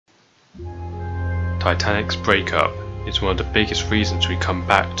Titanic's breakup is one of the biggest reasons we come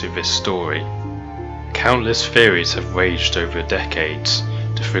back to this story. Countless theories have raged over decades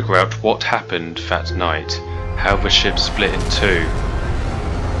to figure out what happened that night, how the ship split in two,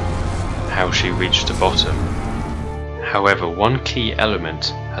 how she reached the bottom. However, one key element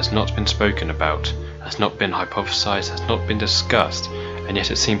has not been spoken about, has not been hypothesized, has not been discussed, and yet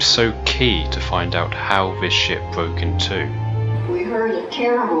it seems so key to find out how this ship broke in two. We heard a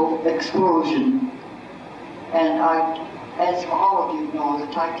terrible explosion, and as all of you know,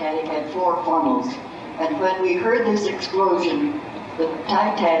 the Titanic had 4 funnels, and when we heard this explosion, the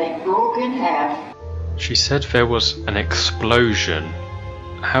Titanic broke in half. She said there was an explosion.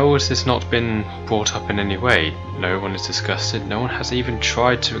 How has this not been brought up in any way? No one has discussed it, no one has even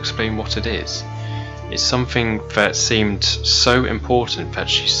tried to explain what it is. It's something that seemed so important that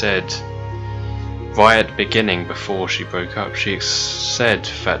she said right at the beginning before she broke up. She said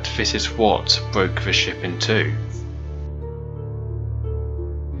that this is what broke the ship in two.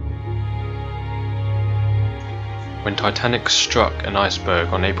 When Titanic struck an iceberg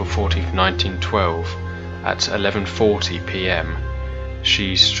on April 14, 1912 at 11:40 p.m,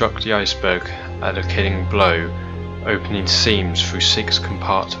 she struck the iceberg at a killing blow, opening seams through 6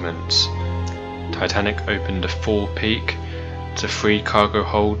 compartments. Titanic opened the fore peak to 3 cargo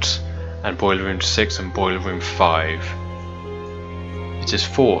holds and boiler room 6 and boiler room 5. It is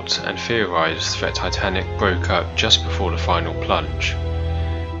thought and theorized that Titanic broke up just before the final plunge.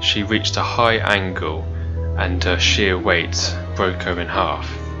 She reached a high angle and her sheer weight broke her in half.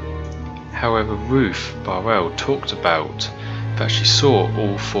 However, Ruth Barrell talked about that she saw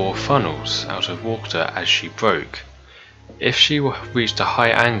all 4 funnels out of water as she broke. If she reached a high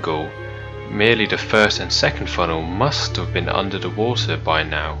angle, merely the first and second funnel must have been under the water by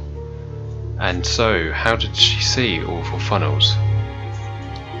now. And so, how did she see all 4 funnels?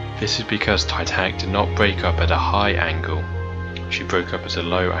 This is because Titanic did not break up at a high angle, she broke up at a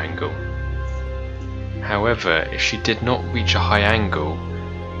low angle. However, if she did not reach a high angle,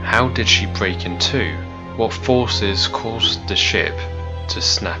 how did she break in two? What forces caused the ship to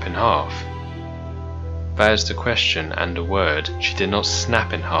snap in half? That is the question and the word. She did not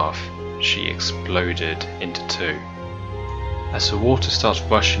snap in half, she exploded into 2. As the water starts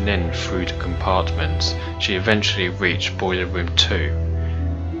rushing in through the compartments, she eventually reached boiler room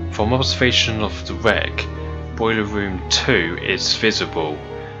 2. From observation of the wreck, boiler room 2 is visible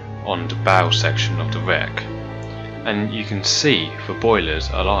on the bow section of the wreck, and you can see the boilers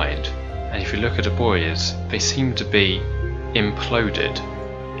aligned, and if you look at the boilers, they seem to be imploded.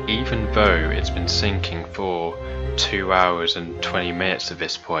 Even though it's been sinking for 2 hours and 20 minutes at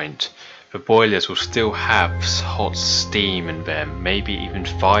this point, the boilers will still have hot steam in them, maybe even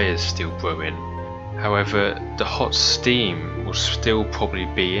fires still brewing. However, the hot steam will still probably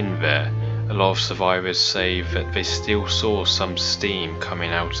be in there. A lot of survivors say that they still saw some steam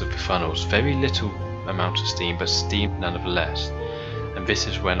coming out of the funnels. Very little amount of steam, but steam nonetheless. And this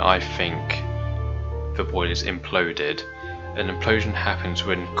is when I think the boilers imploded. An implosion happens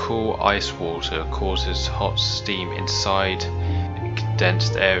when cool ice water causes hot steam inside a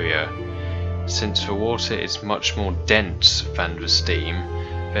condensed area. Since the water is much more dense than the steam,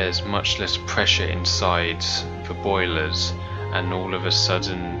 there's much less pressure inside the boilers, and all of a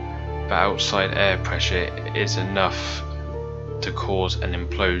sudden the outside air pressure is enough to cause an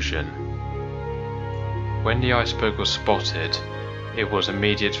implosion. When the iceberg was spotted, it was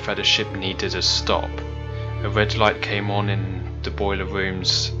immediate that the ship needed a stop. A red light came on in the boiler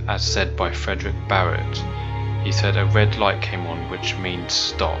rooms, as said by Frederick Barrett. He said a red light came on, which means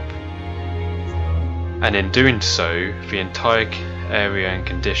stop. And in doing so, the entire area and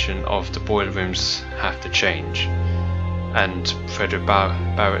condition of the boiler rooms have to change. And Frederick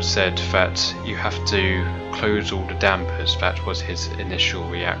Barrett said that you have to close all the dampers. That was his initial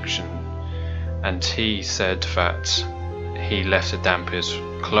reaction, and he said that he left the dampers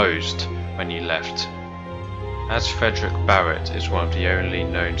closed when he left. As Frederick Barrett is one of the only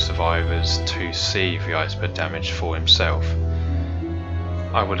known survivors to see the iceberg damage for himself,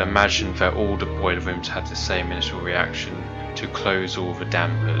 I would imagine that all the boiler rooms had the same initial reaction to close all the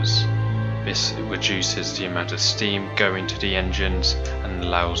dampers. This reduces the amount of steam going to the engines and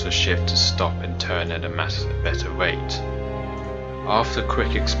allows the ship to stop and turn at a better rate. After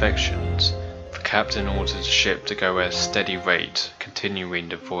quick inspections, the captain ordered the ship to go at a steady rate, continuing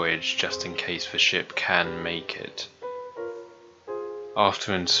the voyage just in case the ship can make it.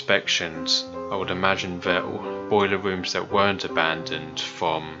 After inspections, I would imagine that boiler rooms that weren't abandoned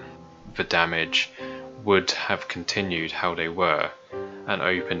from the damage would have continued how they were, and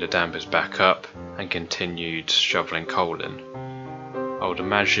opened the dampers back up and continued shoveling coal in. I would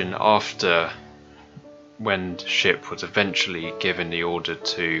imagine after, when the ship was eventually given the order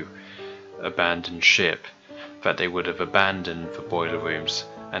to abandon ship, that they would have abandoned the boiler rooms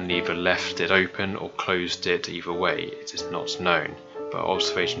and either left it open or closed it. Either way, it is not known, but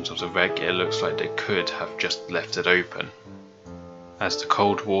observations of the wreck, it looks like they could have just left it open. As the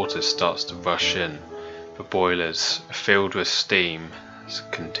cold water starts to rush in, the boilers filled with steam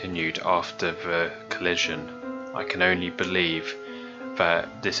continued after the collision. I can only believe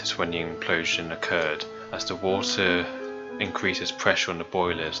that this is when the implosion occurred. As the water increases pressure on the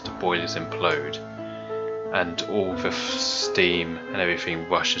boilers implode, and all the steam and everything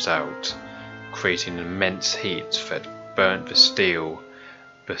rushes out, creating immense heat that burnt the steel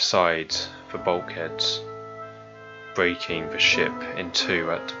beside the bulkheads, breaking the ship in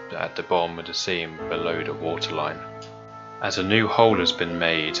two at the bottom of the seam below the waterline. As a new hole has been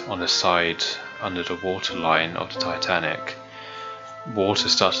made on the side under the waterline of the Titanic, water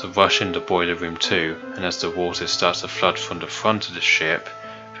starts to rush into boiler room 2, and as the water starts to flood from the front of the ship,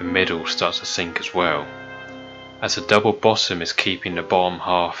 the middle starts to sink as well. As the double bottom is keeping the bottom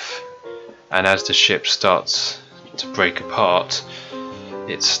half, and as the ship starts to break apart,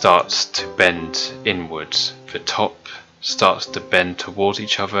 it starts to bend inwards. The top starts to bend towards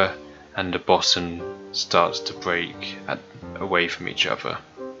each other, and the bottom starts to break away from each other.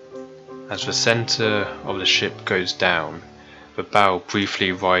 As the centre of the ship goes down, the bow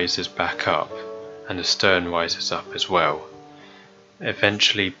briefly rises back up, and the stern rises up as well,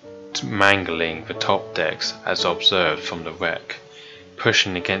 eventually mangling the top decks as observed from the wreck,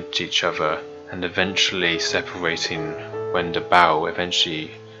 pushing against each other and eventually separating when the bow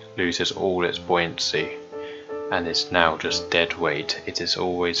eventually loses all its buoyancy and is now just dead weight. It is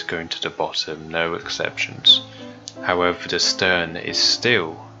always going to the bottom, no exceptions. However, the stern is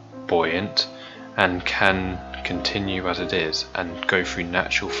still buoyant and can continue as it is and go through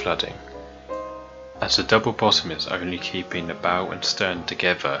natural flooding. As the double bottom is only keeping the bow and stern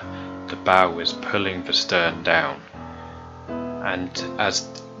together, the bow is pulling the stern down, and as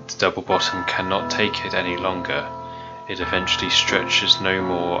the double bottom cannot take it any longer, it eventually stretches no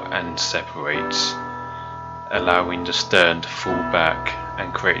more and separates, allowing the stern to fall back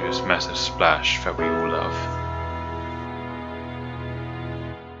and create this massive splash that we all love.